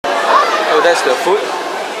So that's the food.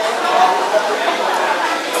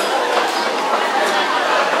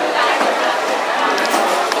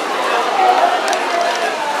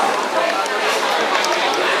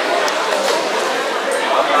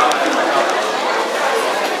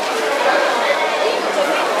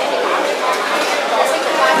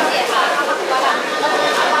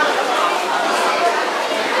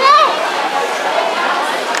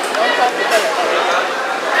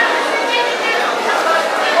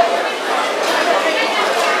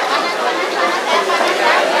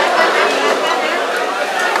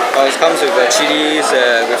 It comes with chilies,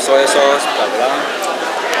 with soy sauce, blah blah.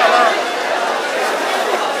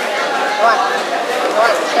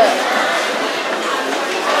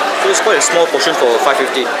 So it's quite a small portion for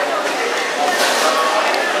 550.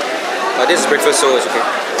 But this is breakfast, so it's okay.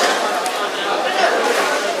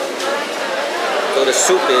 So the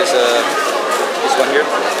soup is this one here.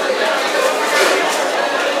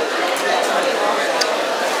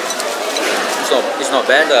 It's not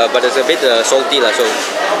bad, but it's a bit salty lah, so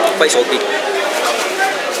quite salty.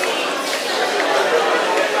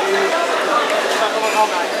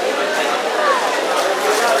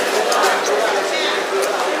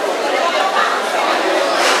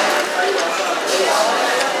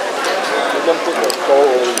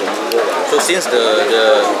 So since the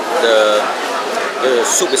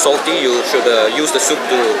soup is salty, you should use the soup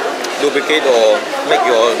to lubricate or make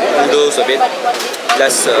your noodles a bit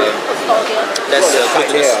less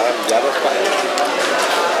glutinous.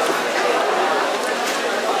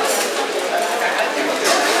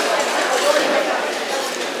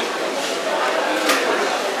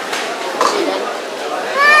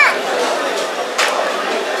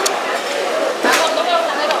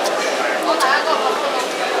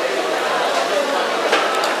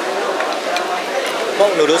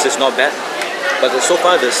 Pork noodles is not bad, but so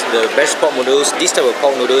far the best pork noodles, this type of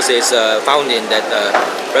pork noodles is found in that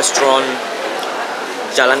restaurant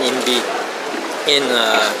Jalan in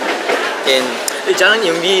Jalan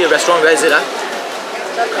Imbi restaurant. Where is it?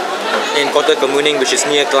 In Kota Kemuning, which is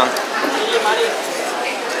near Klang.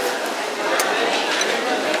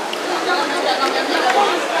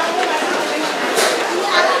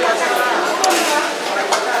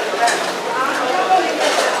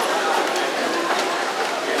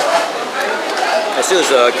 Still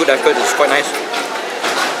is a good effort, it's quite nice.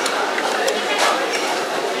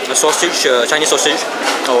 The sausage, Chinese sausage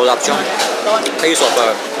or lapchang, taste of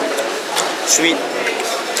sweet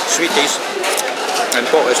taste, and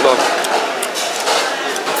pork as well.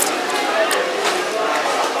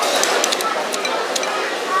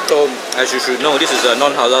 So as you should know, this is a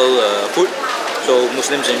non-halal food, so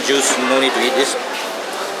Muslims and Jews no need to eat this.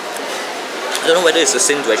 I don't know whether it's a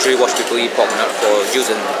sin to actually watch people eat pork or not for Jews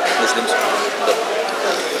and Muslims.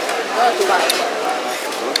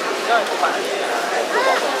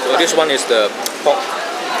 So this one is the pork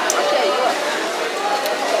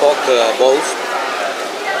balls.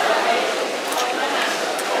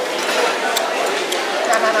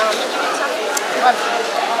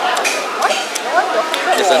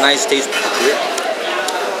 It's a nice taste to it.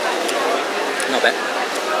 Not bad.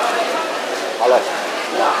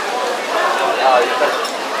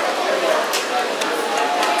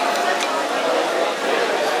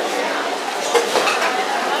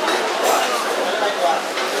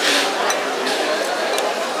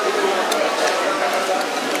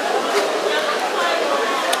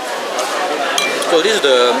 So this is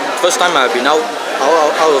the first time I've been out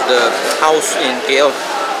of the house in KL.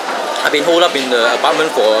 I've been holed up in the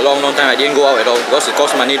apartment for a long time. I didn't go out at all because it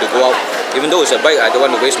costs money to go out. Even though it's a bike, I don't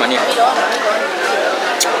want to waste money.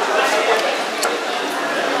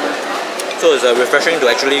 So it's refreshing to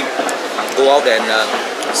actually go out and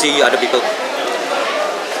see other people.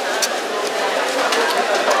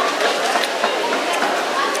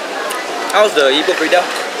 How's the Ipoh Frida?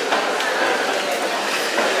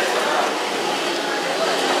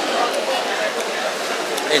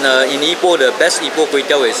 In Ipoh, the best Ipoh kway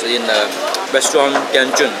teow is in restaurant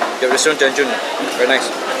Tianjun. The restaurant Tianjun, very nice.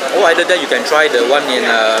 Or either that you can try the one in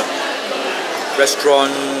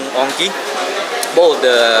restaurant Ongki. Both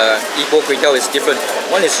the Ipoh kway teow is different.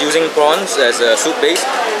 One is using prawns as a soup base,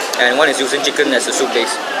 and one is using chicken as a soup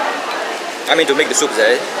base. I mean to make the soup,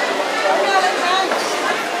 right?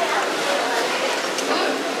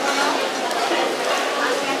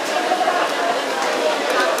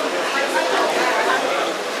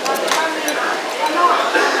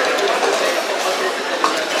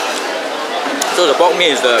 So the pork meat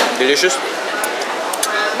is delicious.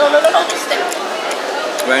 No, stick.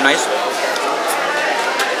 Very nice.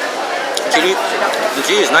 The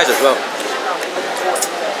chili is nice as well.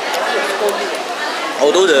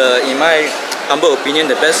 Although in my humble opinion,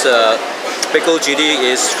 the best pickled chili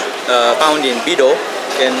is found in Bido,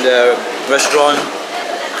 in the restaurant,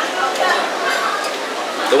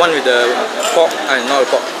 the one with the pork, not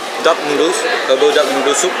pork, duck noodles, herbal duck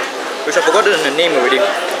noodle soup, which I've forgotten the name already.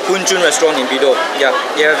 Punchun Restaurant in Bido. Yeah,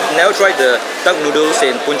 you have never tried the duck noodles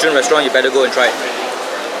in Punchun Restaurant, you better go and try it.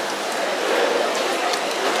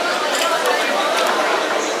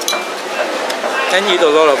 And eat a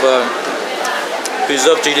lot of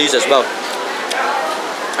preserved chilies as well.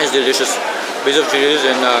 It's delicious. Preserved chilies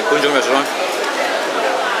in Punchun Restaurant.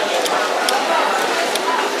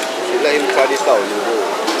 Let him try this style of noodle.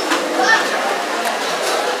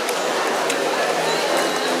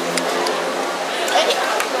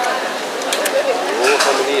 Oh,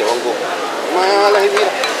 how many? One go. Let him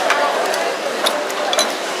eat.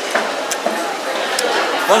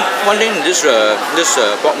 One thing this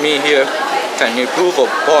pork mee here can improve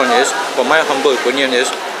upon is, for my humble opinion, is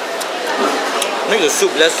make the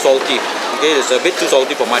soup less salty. Okay, it's a bit too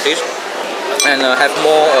salty for my taste, and have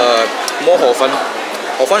more hor fun.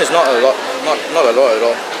 Hor fun is not a lot, not a lot at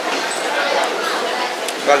all.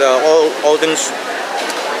 But all things,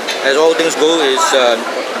 as all things go, is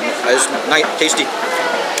nice, tasty,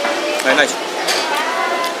 very nice.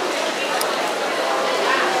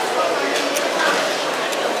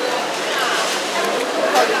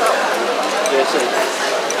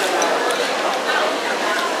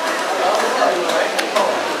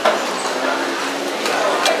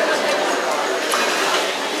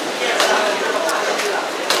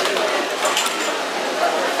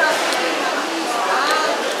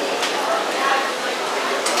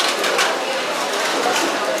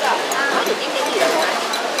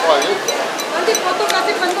 Nanti foto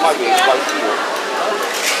kasih pentos ya.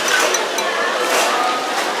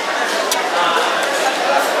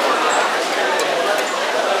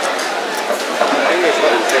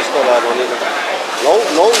 No.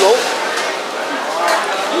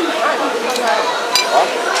 Huh?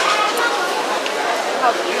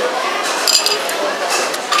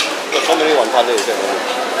 So many wanton there, is it?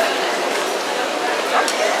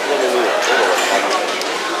 So many wanton.